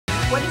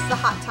What is the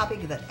hot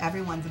topic that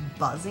everyone's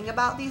buzzing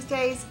about these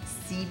days?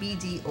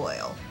 CBD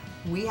oil.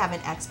 We have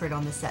an expert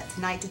on the set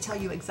tonight to tell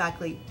you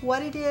exactly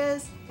what it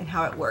is and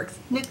how it works.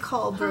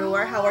 Nicole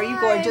Brewer, how are you,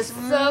 gorgeous?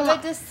 So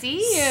good to see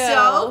you.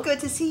 So good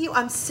to see you.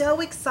 I'm so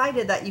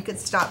excited that you could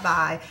stop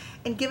by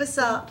and give us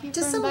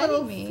just a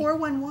little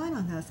 411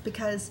 on this,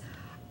 because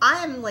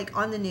I am like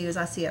on the news.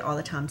 I see it all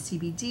the time.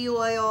 CBD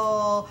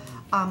oil,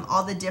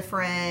 all the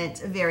different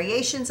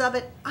variations of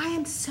it. I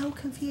am so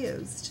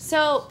confused.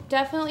 So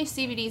definitely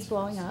CBD is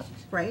blowing up.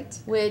 Right.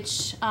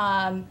 Which,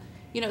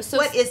 you know, so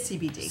what is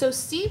CBD? So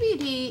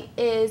CBD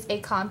is a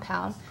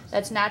compound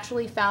that's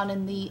naturally found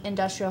in the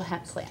industrial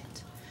hemp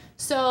plant.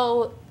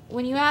 So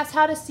when you ask,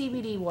 how does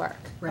CBD work?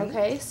 Right.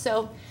 Okay,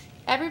 so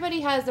everybody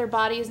has their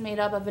body is made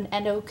up of an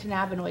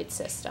endocannabinoid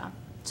system.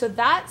 So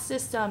that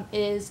system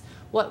is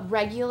what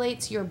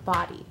regulates your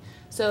body.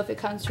 So if it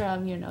comes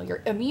from, you know,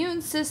 your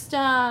immune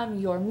system,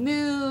 your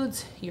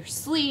moods, your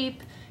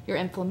sleep, your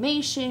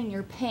inflammation,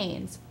 your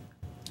pains,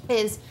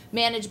 is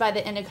managed by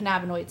the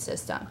endocannabinoid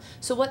system.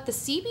 So what the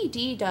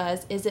CBD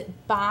does is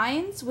it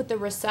binds with the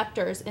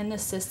receptors in the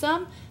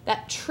system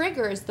that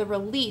triggers the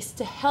release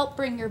to help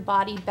bring your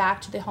body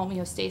back to the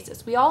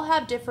homeostasis. We all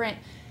have different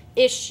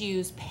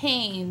issues,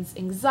 pains,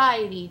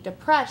 anxiety,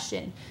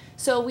 depression.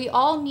 So we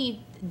all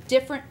need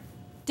different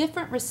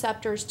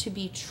receptors to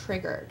be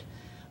triggered.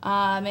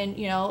 And,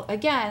 you know,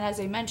 again, as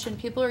I mentioned,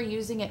 people are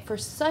using it for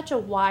such a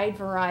wide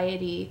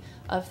variety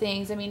of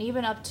things. I mean,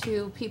 even up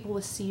to people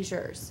with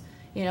seizures,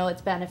 you know,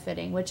 it's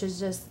benefiting, which is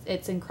just,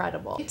 it's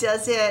incredible.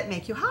 Does it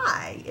make you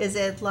high? Is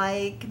it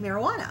like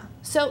marijuana?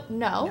 So,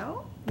 no.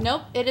 No?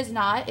 Nope, it is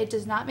not. It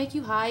does not make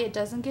you high. It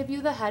doesn't give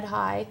you the head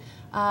high.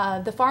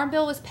 The Farm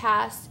Bill was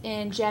passed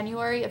in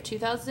January of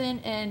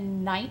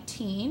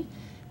 2019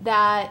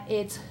 that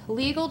it's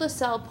legal to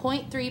sell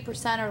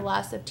 0.3% or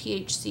less of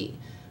THC.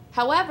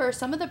 However,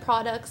 some of the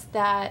products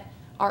that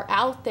are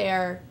out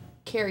there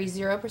carry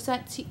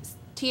 0%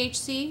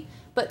 THC,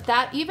 but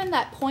even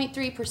that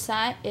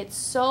 0.3%, it's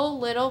so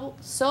little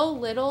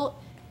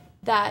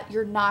that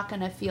you're not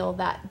going to feel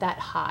that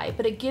high,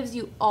 but it gives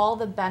you all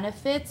the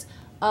benefits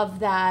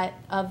of that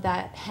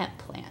hemp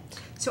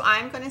plant. So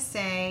I'm going to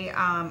say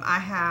I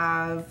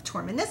have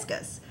torn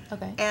meniscus.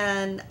 Okay.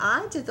 And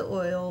I did the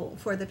oil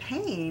for the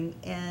pain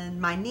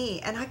in my knee,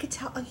 and I could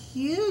tell a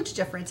huge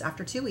difference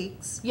after 2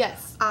 weeks.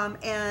 Yes.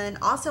 And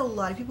also a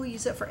lot of people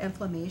use it for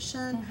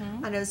inflammation.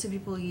 Mm-hmm. I know some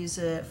people use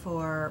it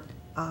for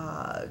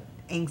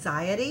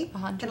anxiety,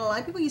 and a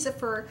lot of people use it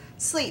for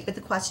sleep. But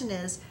the question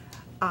is,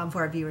 for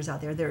our viewers out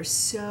there, there's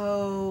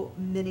so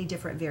many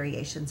different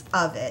variations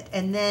of it,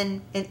 and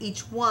then in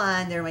each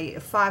one there might be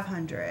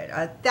 500,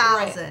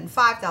 1,000, Right.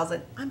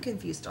 5,000. I'm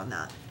confused on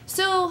that.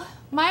 So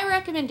my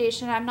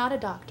recommendation, I'm not a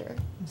doctor,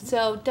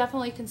 so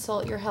definitely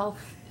consult your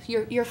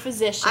your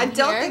physician. I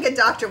don't think a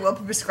doctor will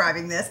be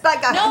prescribing this, but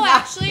no,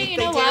 actually, you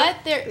know what?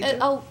 They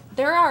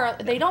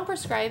They don't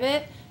prescribe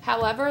it.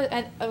 However,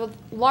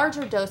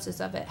 larger doses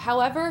of it.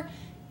 However,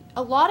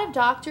 a lot of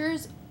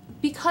doctors,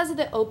 because of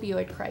the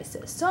opioid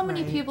crisis, so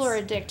many people are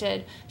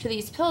addicted to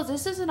these pills.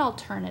 This is an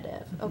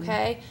alternative,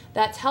 okay?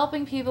 That's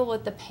helping people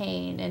with the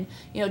pain and,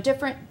 you know,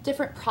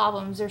 different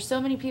problems. There's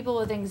so many people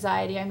with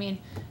anxiety. I mean,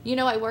 you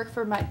know, I work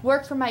for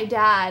my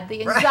dad.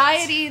 The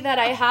anxiety that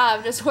I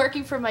have just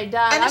working for my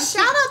dad. And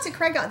shout out to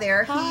Craig out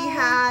there. He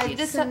had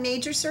some had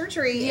major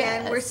surgery,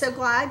 and we're so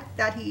glad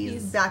that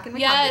he's back in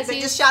recovery. Yes, but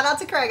just shout out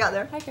to Craig out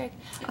there. Hi, Craig.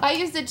 I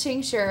used a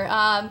tincture.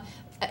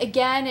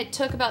 Again, it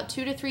took about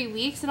 2 to 3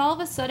 weeks, and all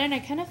of a sudden I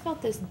kind of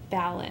felt this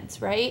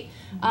balance, right?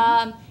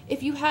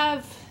 If you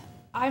have,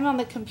 I'm on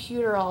the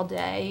computer all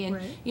day,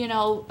 and you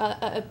know,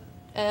 a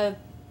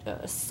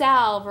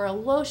salve or a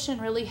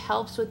lotion really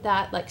helps with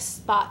that, like,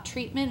 spot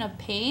treatment of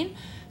pain.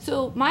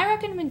 So my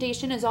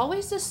recommendation is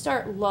always to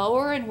start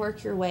lower and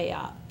work your way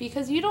up,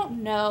 because you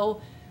don't know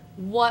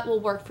what will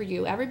work for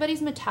you.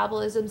 Everybody's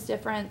metabolism's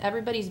different.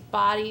 Everybody's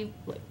body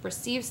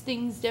receives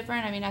things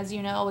different. I mean, as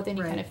you know, with any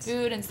kind of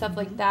food and stuff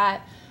like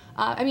that.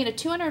 I mean, a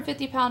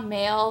 250-pound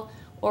male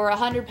or a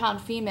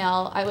 100-pound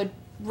female, I would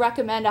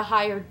recommend a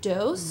higher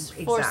dose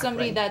for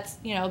somebody that's,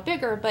 you know,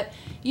 bigger. But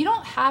you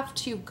don't have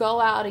to go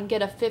out and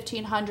get a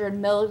 1,500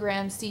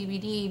 milligram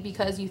CBD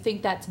because you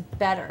think that's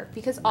better.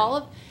 Because all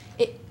of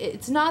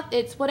it's not,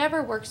 it's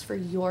whatever works for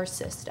your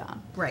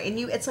system. Right, and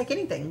it's like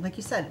anything, like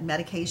you said,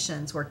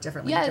 medications work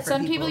differently. Yeah, with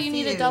different some people you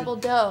need a food. double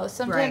dose.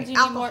 Sometimes you need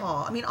alcohol.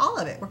 more. I mean, all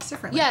of it works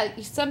differently. Yeah,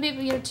 some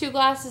people, you know, 2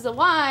 glasses of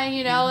wine,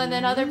 you know, and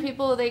then other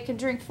people, they can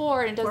drink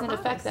 4 and it doesn't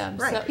affect them.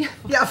 Right. So,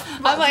 yeah.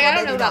 I'm like, I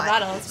don't know about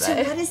bottles. So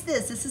what is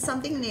this? This is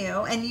something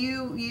new, and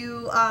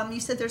you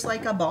said there's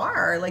like a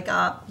bar, like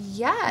a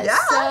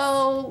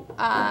So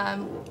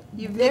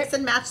you mix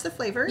and match the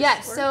flavors.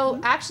 Yes.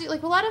 So actually,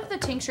 like a lot of the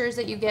tinctures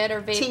that you get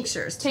are vape tinctures.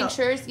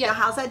 Yeah. Now,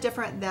 how's that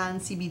different than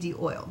CBD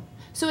oil?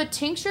 So a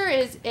tincture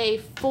is a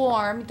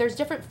form. There's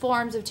different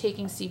forms of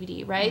taking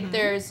CBD, right?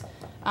 There's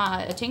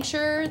a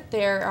tincture.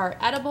 There are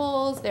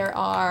edibles. There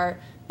are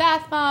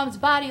bath bombs,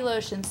 body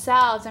lotion,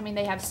 salves. I mean,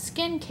 they have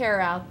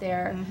skincare out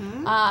there.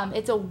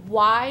 It's a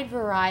wide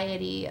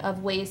variety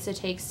of ways to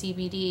take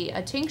CBD.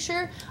 A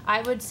tincture,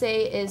 I would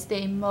say, is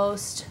the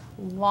most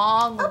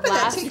long-lasting. Open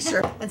that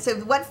tincture. And so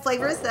what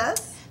flavor is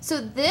this?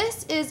 So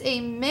this is a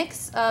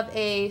mix of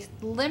a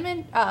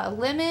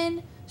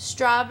lemon,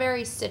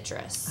 strawberry,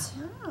 citrus.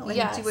 Oh, and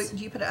yes. do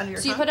you put it under your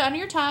tongue? So you put it under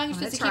your tongue. You're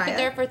supposed to keep it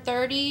there it. for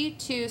 30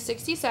 to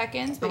 60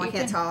 seconds. But I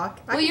can't talk.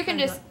 Well, you can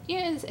just,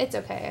 it's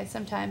okay.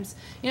 Sometimes,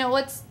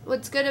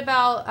 what's good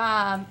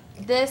about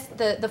this,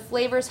 the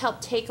flavors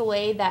help take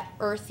away that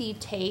earthy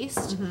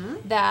taste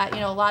that,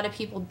 a lot of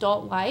people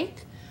don't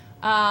like.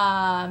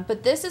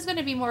 But this is going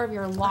to be more of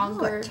your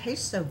longer. Oh, it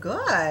tastes so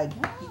good.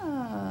 Yeah.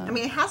 I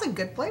mean, it has a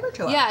good flavor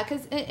to it. Yeah,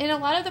 because in a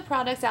lot of the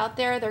products out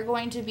there, they're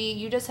going to be,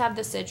 you just have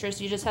the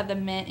citrus, you just have the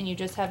mint, and you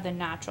just have the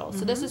natural.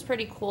 So this is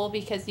pretty cool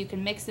because you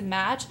can mix and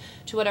match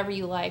to whatever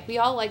you like. We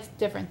all like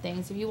different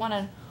things. If you want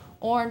an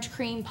orange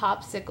cream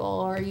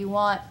popsicle or you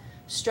want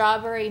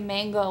strawberry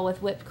mango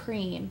with whipped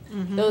cream,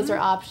 those are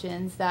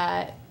options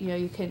that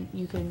you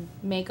can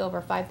make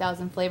over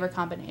 5,000 flavor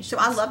combinations. So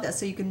I love this.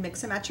 So you can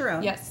mix them at your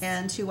own. Yes.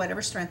 And to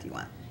whatever strength you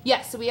want.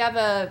 Yes, so we have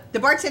the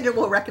bartender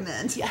will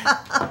recommend. Yeah.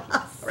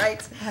 Right?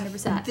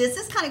 100%. This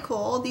is kind of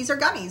cool. These are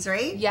gummies,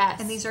 right?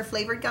 Yes. And these are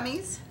flavored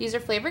gummies? These are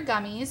flavored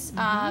gummies.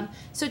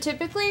 So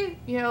typically,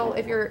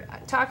 if you're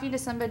talking to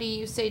somebody,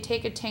 you say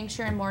take a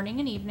tincture in morning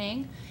and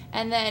evening,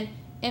 and then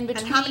in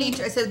between. And how many?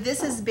 So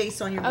this is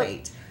based on your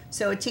weight.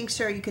 So a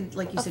tincture, you can,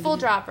 like you said, full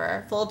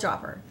dropper. Full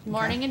dropper.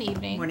 Morning and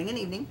evening. Morning and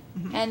evening.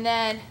 And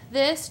then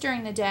this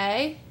during the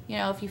day,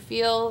 if you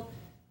feel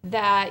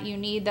that you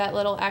need that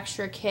little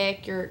extra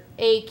kick, you're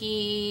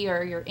achy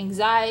or your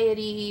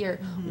anxiety or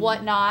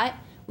whatnot,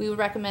 we would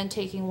recommend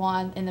taking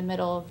one in the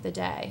middle of the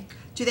day.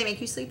 Do they make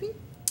you sleepy?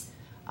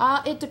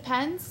 It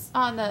depends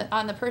on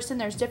the person.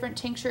 There's different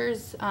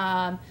tinctures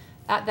that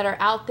are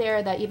out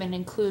there that even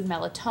include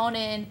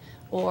melatonin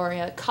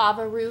or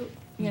kava root,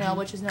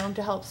 which is known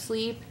to help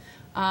sleep.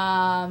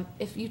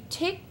 If you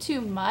take too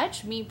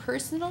much, me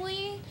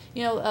personally,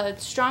 a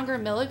stronger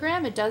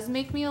milligram, it does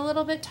make me a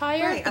little bit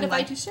tired. Right, but I'm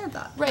glad you shared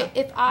that. Right,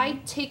 if I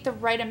take the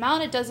right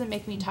amount, it doesn't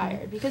make me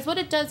tired because what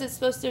it does is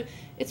supposed to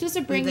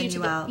bring you to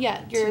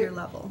your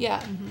level.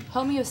 Yeah,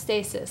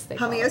 homeostasis.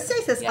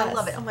 Homeostasis. Yes. I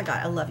love it. Oh my God,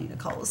 I love you,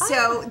 Nicole.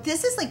 So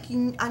this is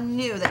I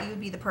knew that you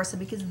would be the person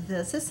because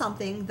this is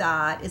something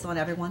that is on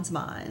everyone's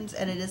minds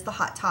and it is the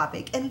hot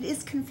topic and it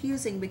is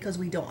confusing because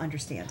we don't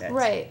understand it.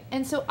 Right,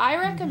 and so I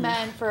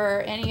recommend for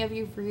any of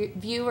you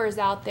viewers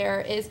out there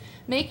is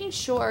making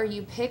sure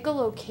you pick a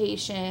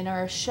location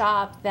or a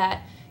shop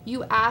that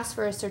you ask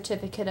for a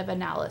certificate of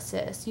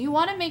analysis. You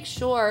want to make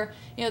sure,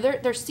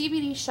 there's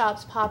CBD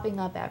shops popping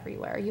up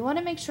everywhere. You want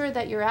to make sure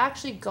that you're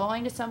actually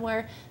going to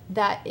somewhere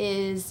that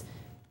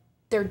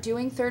they're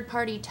doing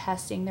third-party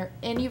testing, they're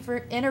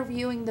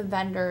interviewing the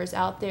vendors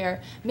out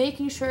there,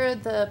 making sure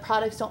the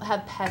products don't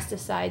have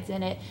pesticides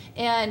in it,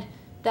 and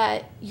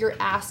that you're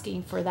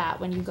asking for that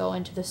when you go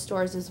into the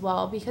stores as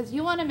well, because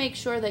you want to make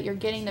sure that you're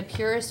getting the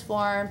purest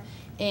form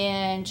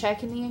and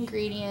checking the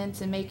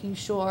ingredients and making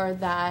sure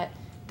that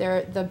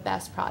they're the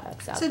best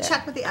products out there. So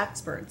check with the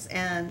experts.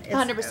 And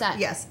 100%.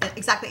 Yes,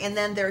 exactly. And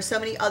then there are so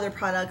many other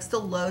products, the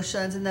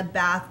lotions and the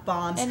bath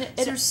bombs. And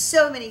there's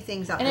so many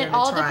things out there to try.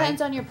 And it all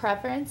depends on your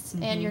preference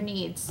and your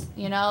needs.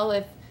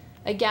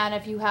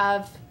 If you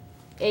have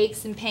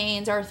aches and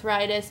pains,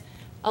 arthritis,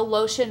 a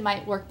lotion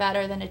might work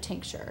better than a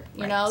tincture,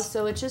 you know?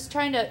 So it's just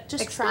trying to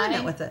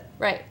experiment with it.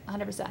 Right,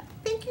 100%.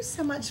 Thank you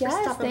so much for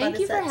stopping by the set tonight. Thank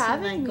you for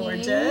having me.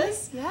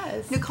 Gorgeous.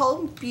 Yes.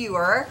 Nicole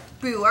Brewer,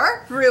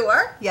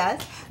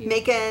 yes,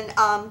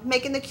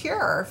 making the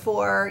cure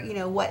for,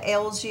 what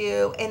ails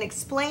you and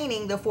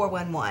explaining the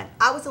 411.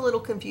 I was a little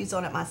confused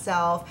on it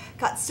myself.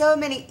 Got so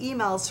many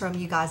emails from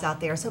you guys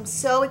out there. So I'm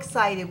so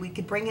excited we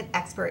could bring an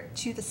expert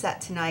to the set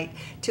tonight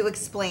to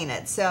explain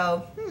it.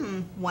 So,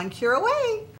 one cure away.